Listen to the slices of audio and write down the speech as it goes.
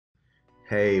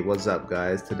Hey, what's up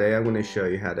guys? Today I'm going to show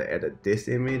you how to edit this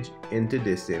image into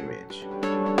this image.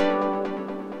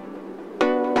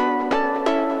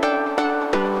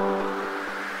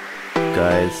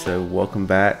 Guys, so welcome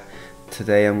back.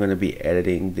 Today I'm going to be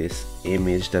editing this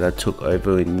image that I took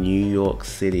over in New York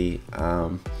City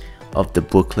of the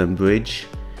Brooklyn Bridge.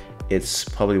 It's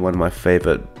probably one of my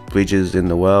favorite bridges in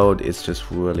the world. It's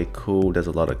just really cool. There's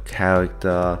a lot of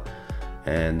character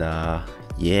and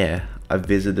yeah, I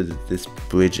visited this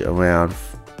bridge around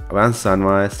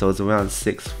sunrise, so it's around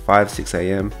 6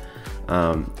 a.m.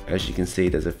 As you can see,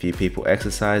 there's a few people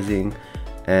exercising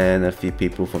and a few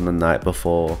people from the night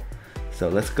before. So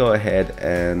let's go ahead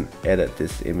and edit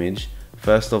this image.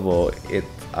 First of all,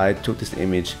 I took this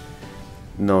image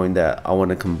knowing that I want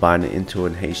to combine it into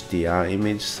an HDR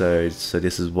image. So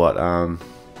this is what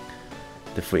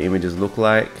the three images look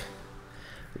like.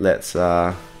 Let's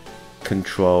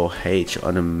Control H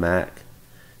on a Mac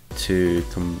to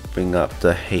bring up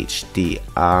the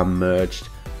HDR merged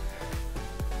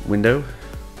window.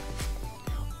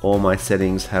 All my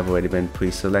settings have already been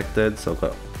pre-selected, so I've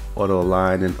got auto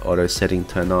align and auto setting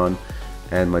turned on,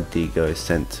 and my DGO is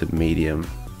set to medium.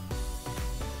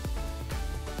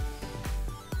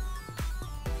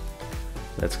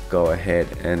 Let's go ahead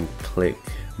and click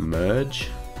merge.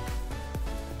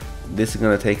 This is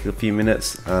going to take a few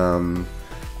minutes.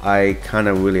 I kind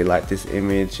of really like this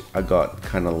image. I got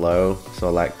kind of low, so I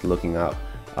like looking up.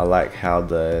 I like how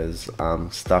there's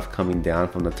stuff coming down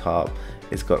from the top.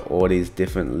 It's got all these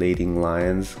different leading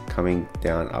lines coming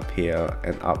down up here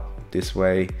and up this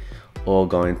way, all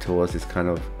going towards this kind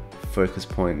of focus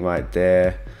point right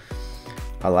there.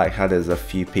 I like how there's a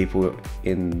few people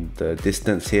in the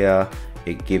distance here.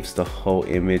 It gives the whole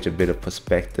image a bit of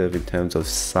perspective in terms of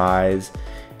size.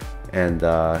 And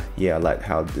yeah, I like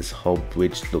how this whole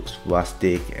bridge looks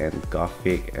rustic and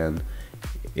gothic, and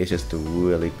it's just a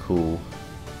really cool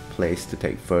place to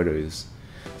take photos.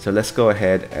 So let's go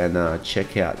ahead and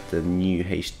check out the new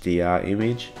HDR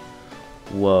image.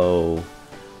 Whoa,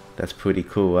 that's pretty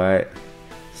cool, right?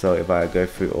 So if I go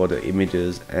through all the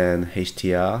images and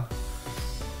HDR,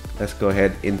 let's go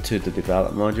ahead into the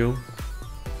develop module.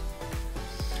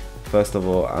 First of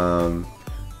all, I'm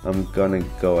gonna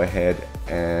go ahead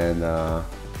and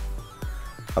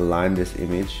align this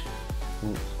image.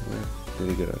 Oops, where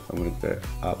did it go? I'm gonna go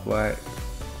upright,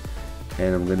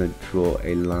 and I'm gonna draw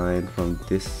a line from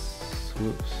this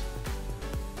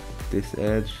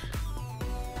edge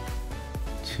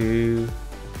to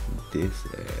this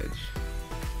edge,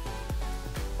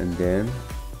 and then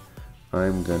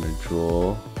I'm gonna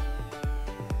draw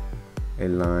a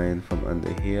line from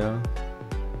under here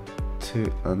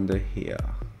to under here.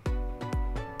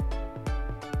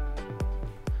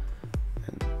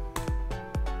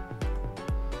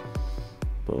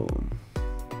 Boom.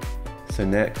 So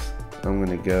next I'm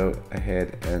gonna go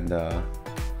ahead and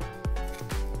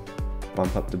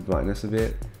bump up the brightness a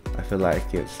bit. I feel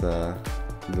like it's a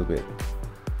little bit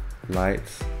light.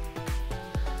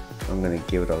 I'm gonna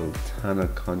give it a ton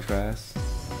of contrast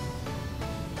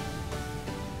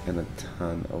and a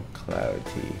ton of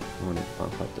clarity. I want to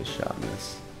bump up the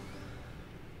sharpness.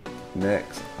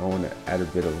 Next, I want to add a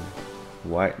bit of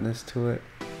whiteness to it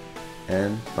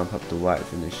and bump up the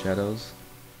whites in the shadows.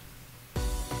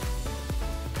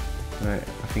 Right,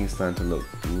 I think it's starting to look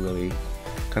really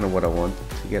kind of what I want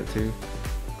to get to.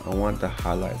 I want the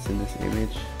highlights in this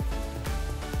image,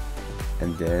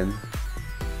 and then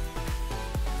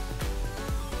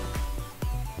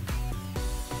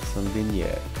some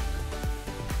vignette,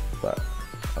 but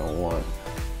I want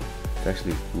it's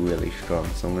actually really strong,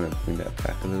 so I'm gonna bring that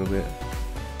back a little bit,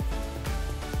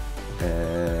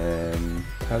 and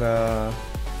ta-da!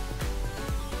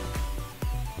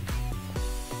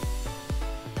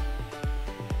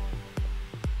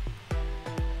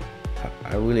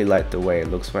 I really like the way it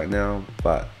looks right now,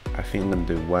 but I think I'm gonna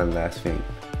do one last thing.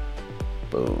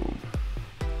 Boom.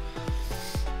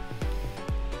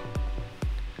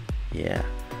 Yeah,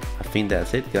 I think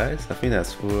that's it, guys. I think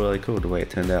that's really cool the way it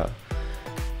turned out.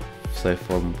 So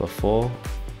from before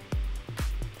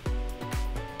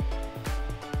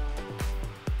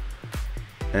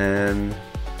and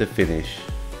the finish.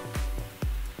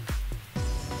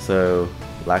 So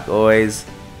like always,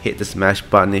 hit the smash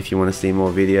button if you want to see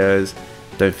more videos.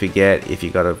 Don't forget, if you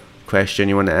got a question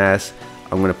you want to ask,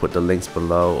 I'm going to put the links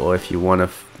below, or if you want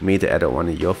me to edit one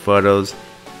of your photos,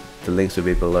 the links will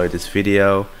be below this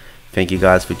video. Thank you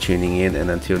guys for tuning in, and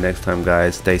until next time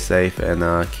guys, stay safe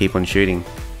and keep on shooting.